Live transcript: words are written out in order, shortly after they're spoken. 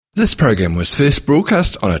This program was first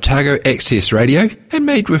broadcast on Otago Access Radio and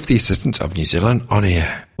made with the assistance of New Zealand On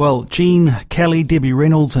Air. Well, Gene Kelly, Debbie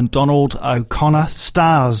Reynolds and Donald O'Connor,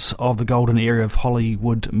 stars of the golden era of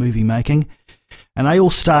Hollywood movie making. And they all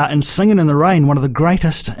star in Singin' in the Rain, one of the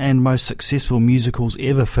greatest and most successful musicals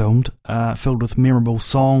ever filmed, filled with memorable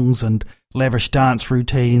songs and lavish dance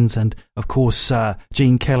routines, and of course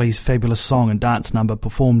Gene Kelly's fabulous song and dance number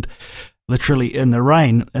performed literally in the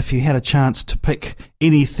rain. If you had a chance to pick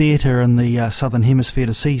any theatre in the Southern Hemisphere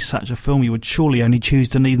to see such a film, you would surely only choose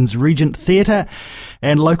Dunedin's Regent Theatre,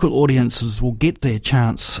 and local audiences will get their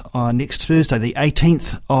chance next Thursday, the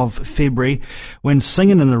 18th of February, when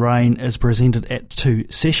Singin' in the Rain is presented at 2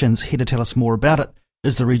 sessions. Here to tell us more about it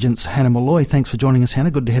is the Regent's Hannah Molloy. Thanks for joining us,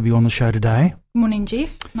 Hannah. Good to have you on the show today. Good morning,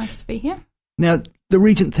 Jeff. Nice to be here. Now, the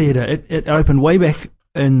Regent Theatre, it opened way back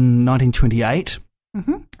in 1928.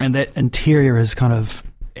 Mm-hmm. And that interior is kind of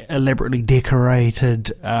elaborately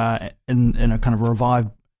decorated in a kind of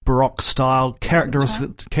revived Baroque style,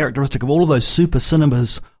 characteristic of all of those super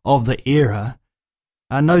cinemas of the era.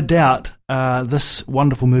 No doubt this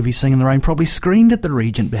wonderful movie, Singin' in the Rain, probably screened at the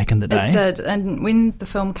Regent back in the day. It did, and when the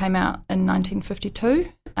film came out in 1952,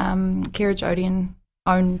 Kira Jodian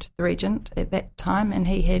owned the Regent at that time, and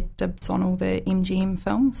he had dibs on all the MGM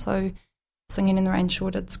films, so Singin' in the Rain sure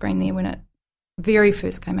did screen there when it very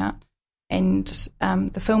first came out, and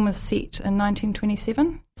the film was set in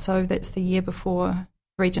 1927, so that's the year before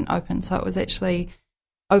Regent opened. So it was actually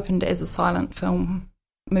opened as a silent film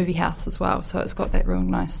movie house as well, so it's got that real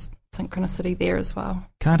nice synchronicity there as well.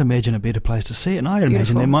 Can't imagine a better place to see it, and I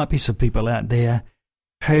imagine there might be some people out there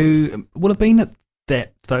who will have been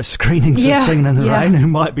at those screenings of Singin' in the Rain who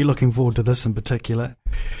might be looking forward to this in particular.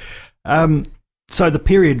 So the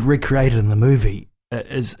period recreated in the movie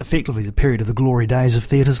is effectively the period of the glory days of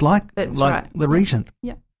theatres like the Regent.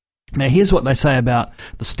 Yeah. Now, here's what they say about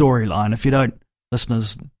the storyline. If you don't,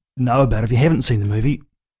 listeners know about it, if you haven't seen the movie,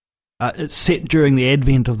 it's set during the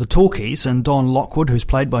advent of the talkies, and Don Lockwood, who's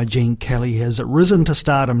played by Gene Kelly, has risen to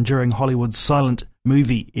stardom during Hollywood's silent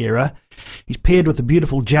movie era. He's paired with the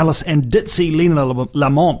beautiful, jealous and ditzy Lena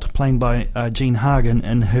Lamont, played by Jean Hagen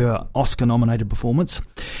in her Oscar-nominated performance.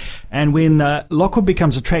 And when Lockwood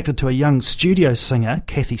becomes attracted to a young studio singer,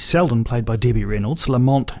 Kathy Selden, played by Debbie Reynolds,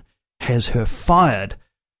 Lamont has her fired.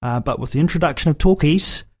 But with the introduction of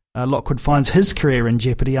talkies, Lockwood finds his career in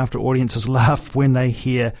jeopardy after audiences laugh when they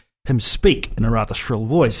hear him speak in a rather shrill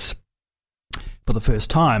voice for the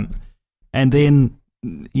first time. And then,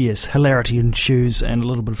 yes, hilarity ensues and a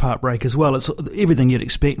little bit of heartbreak as well. It's everything you'd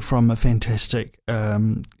expect from a fantastic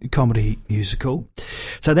comedy musical.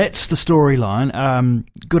 So that's the storyline.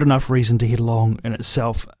 Good enough reason to head along in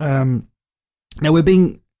itself. Now, we're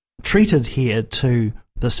being treated here to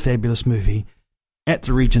this fabulous movie at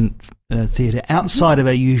the Regent Theatre outside of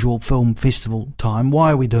our usual film festival time.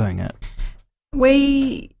 Why are we doing it?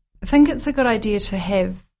 We think it's a good idea to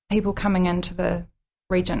have people coming into the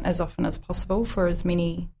Regent as often as possible for as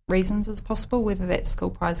many reasons as possible, whether that's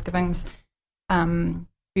school prize givings,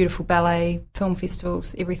 beautiful ballet, film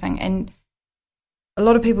festivals, everything. And a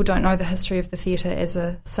lot of people don't know the history of the theatre as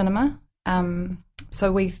a cinema,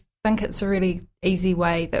 so we think it's a really easy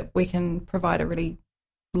way that we can provide a really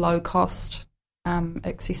low cost,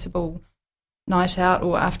 accessible night out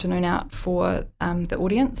or afternoon out for the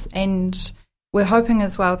audience. And we're hoping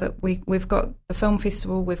as well that we've got the film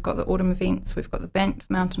festival, we've got the autumn events, we've got the Banff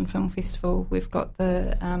Mountain Film Festival, we've got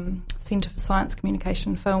the Centre for Science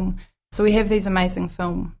Communication Film. So we have these amazing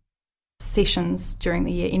film sessions during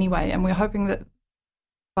the year anyway, and we're hoping that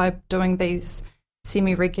by doing these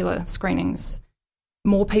semi-regular screenings,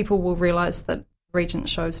 more people will realise that Regent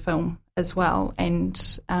shows film as well,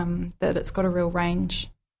 and that it's got a real range,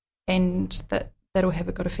 and that'll have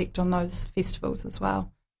a good effect on those festivals as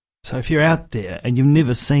well. So if you're out there and you've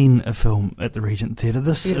never seen a film at the Regent Theatre,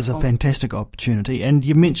 this is a fantastic opportunity. And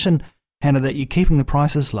you mentioned, Hannah, that you're keeping the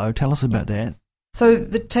prices low. Tell us about that. So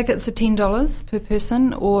the tickets are $10 per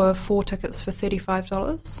person, or 4 tickets for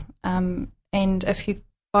 $35. And if you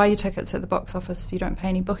buy your tickets at the box office, you don't pay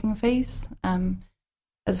any booking fees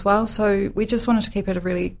as well. So we just wanted to keep it a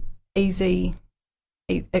really easy,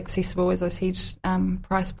 accessible, as I said,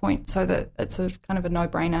 price point, so that it's a kind of a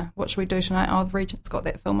no-brainer. What should we do tonight? Oh, the Regent's got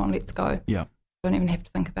that film on, let's go. Yeah. Don't even have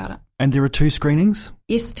to think about it. And there are 2 screenings?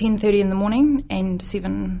 Yes, 10:30 in the morning and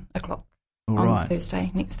 7 o'clock on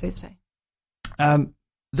Thursday, next Thursday.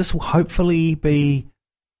 This will hopefully be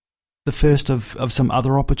the first of some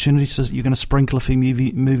other opportunities. So you're going to sprinkle a few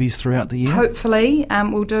movies throughout the year? Hopefully.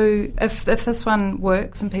 We'll do, if this one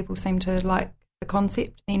works and people seem to like the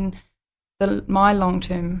concept, then my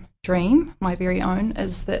long-term dream, my very own,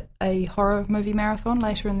 is that a horror movie marathon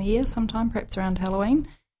later in the year, sometime perhaps around Halloween.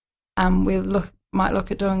 We might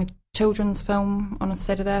look at doing a children's film on a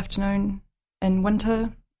Saturday afternoon in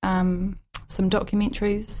winter. Some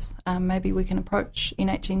documentaries. Maybe we can approach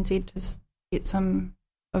NHNZ to get some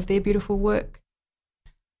of their beautiful work.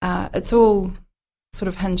 It's all sort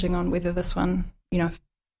of hinging on whether this one,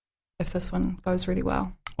 if this one goes really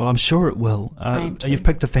well. Well, I'm sure it will. You've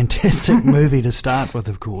picked a fantastic movie to start with,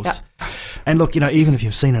 of course. Yep. And look, even if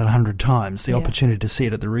you've seen it 100 times, the opportunity to see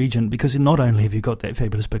it at the Regent, because not only have you got that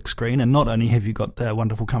fabulous big screen, and not only have you got the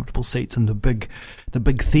wonderful, comfortable seats and the big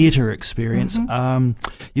theatre experience,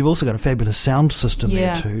 you've also got a fabulous sound system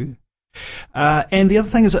there too. And the other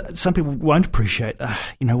thing is that some people won't appreciate.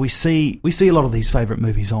 We see a lot of these favourite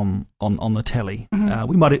movies on the telly.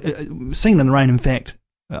 We might have Singing in the Rain. In fact,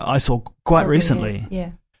 I saw quite recently.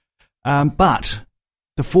 Yeah. But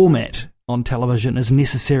the format on television is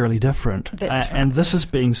necessarily different. That's right. And this is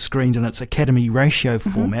being screened in its Academy ratio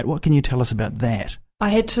format. What can you tell us about that? I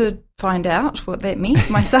had to find out what that meant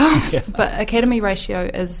myself. But Academy ratio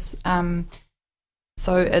is,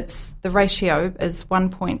 so it's the ratio is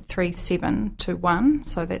 1.37 to 1.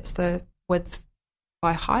 So that's the width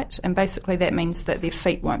by height. And basically that means that their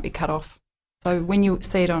feet won't be cut off. So when you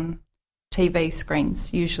see it on TV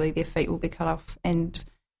screens, usually their feet will be cut off. And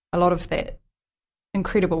a lot of that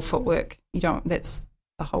incredible footwork, that's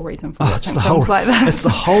the whole reason for watching films like this. It's the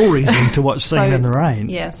whole reason to watch Singing in the Rain.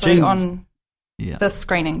 Yeah, so on this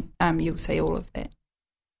screening, you'll see all of that.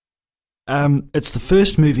 It's the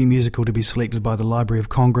first movie musical to be selected by the Library of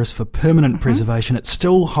Congress for permanent preservation. It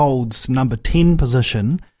still holds number 10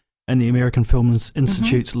 position in the American Film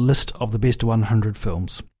Institute's list of the best 100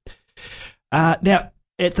 films. Now,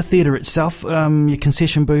 at the theatre itself, your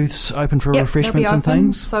concession booths open for refreshments and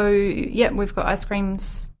things? So, we've got ice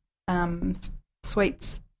creams,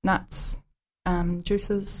 sweets, nuts,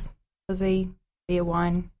 juices, fizzy, beer,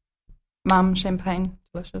 wine, champagne,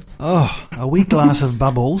 delicious. Oh, a wee glass of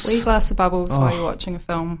bubbles. Wee glass of bubbles while you're watching a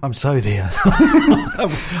film. I'm so there.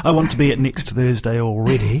 I want to be at next Thursday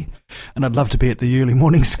already, and I'd love to be at the early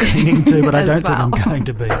morning screening too, but I don't think I'm going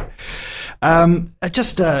to be. So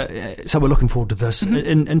we're looking forward to this.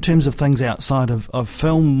 In terms of things outside of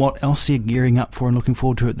film, what else are you gearing up for and looking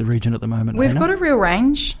forward to at the Regent at the moment? We've got a real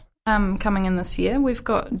range coming in this year. We've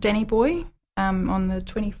got Danny Boy on the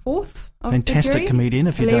 24th of Fantastic February. Comedian,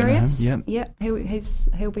 if Hilarious. You don't know him.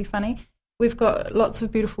 Yeah, he'll be funny. We've got lots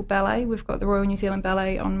of beautiful ballet. We've got the Royal New Zealand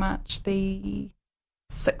Ballet on March the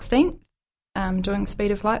 16th, doing Speed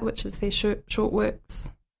of Light, which is their short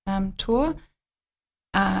works tour.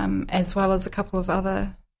 As well as a couple of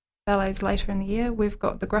other ballets later in the year. We've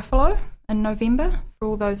got the Gruffalo in November for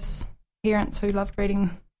all those parents who loved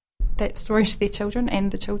reading that story to their children,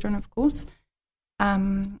 and the children, of course.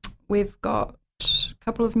 We've got a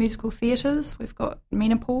couple of musical theatres. We've got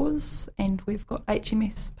Menopause, and we've got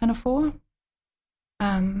HMS Pinafore.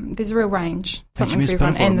 There's a real range. Something for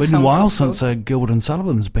everyone. And it's been a while since Gilbert and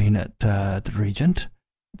Sullivan's been at the Regent.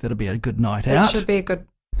 That'll be a good night out. It should be a good,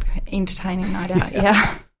 entertaining night out,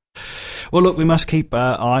 yeah. Well, look, we must keep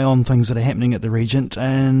eye on things that are happening at the Regent,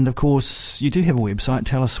 and of course you do have a website.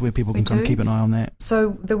 Tell us where people can come keep an eye on that.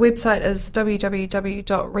 So the website is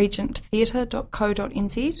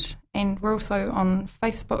www.regenttheatre.co.nz, and we're also on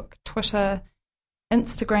Facebook, Twitter,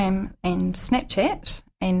 Instagram and Snapchat,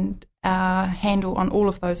 and our handle on all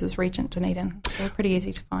of those is Regent Dunedin. They're pretty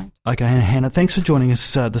easy to find. Okay, Hannah, thanks for joining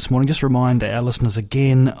us this morning. Just remind our listeners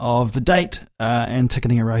again of the date and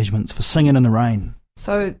ticketing arrangements for Singing in the Rain.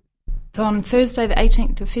 So it's on Thursday the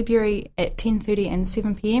 18th of February at 10:30 and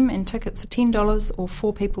 7pm, and tickets are $10 or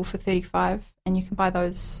 4 people for $35, and you can buy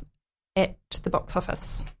those at the box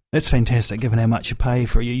office. That's fantastic, given how much you pay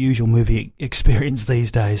for your usual movie experience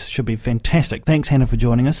these days. Should be fantastic. Thanks, Hannah, for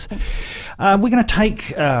joining us. Thanks. We're going to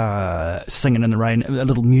take Singing in the Rain, a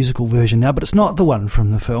little musical version now, but it's not the one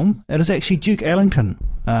from the film. It is actually Duke Ellington,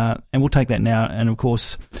 and we'll take that now. And, of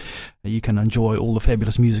course, you can enjoy all the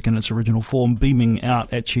fabulous music in its original form beaming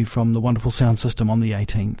out at you from the wonderful sound system on the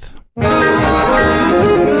 18th.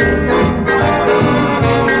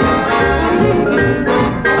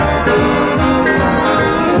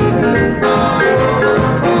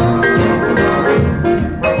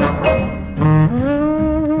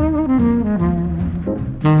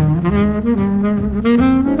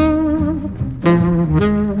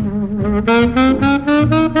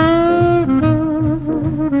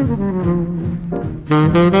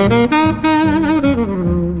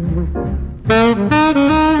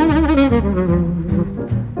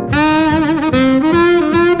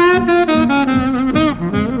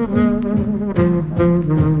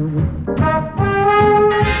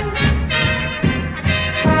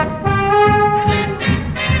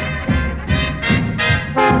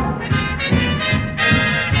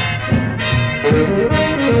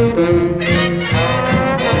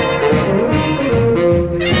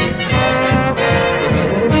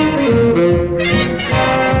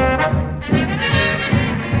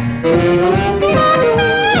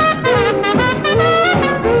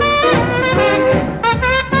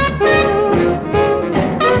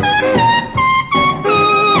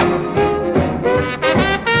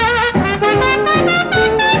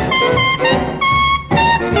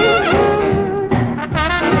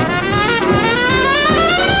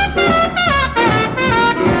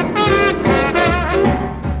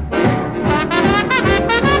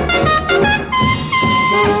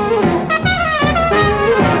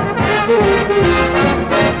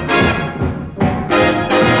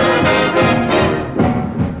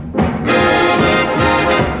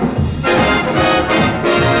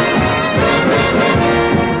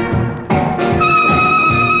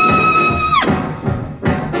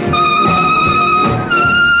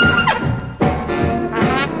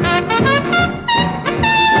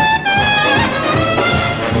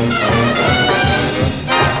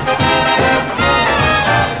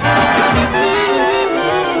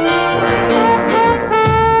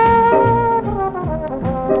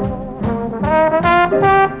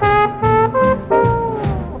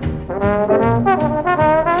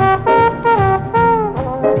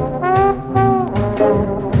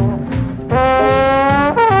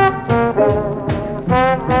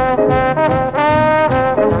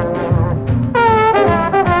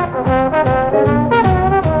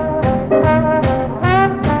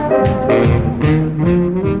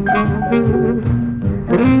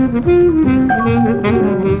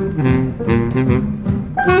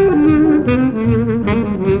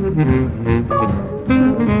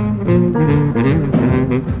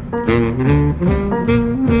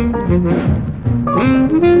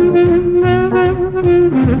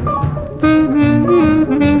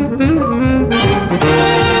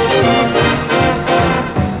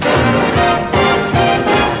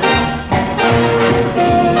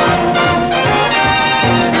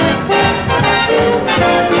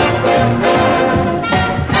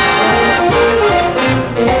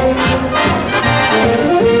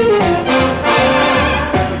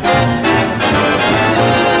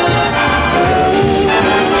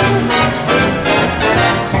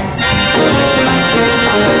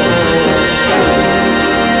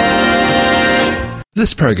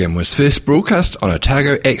 This program was first broadcast on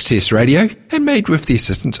Otago Access Radio and made with the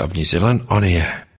assistance of New Zealand On Air.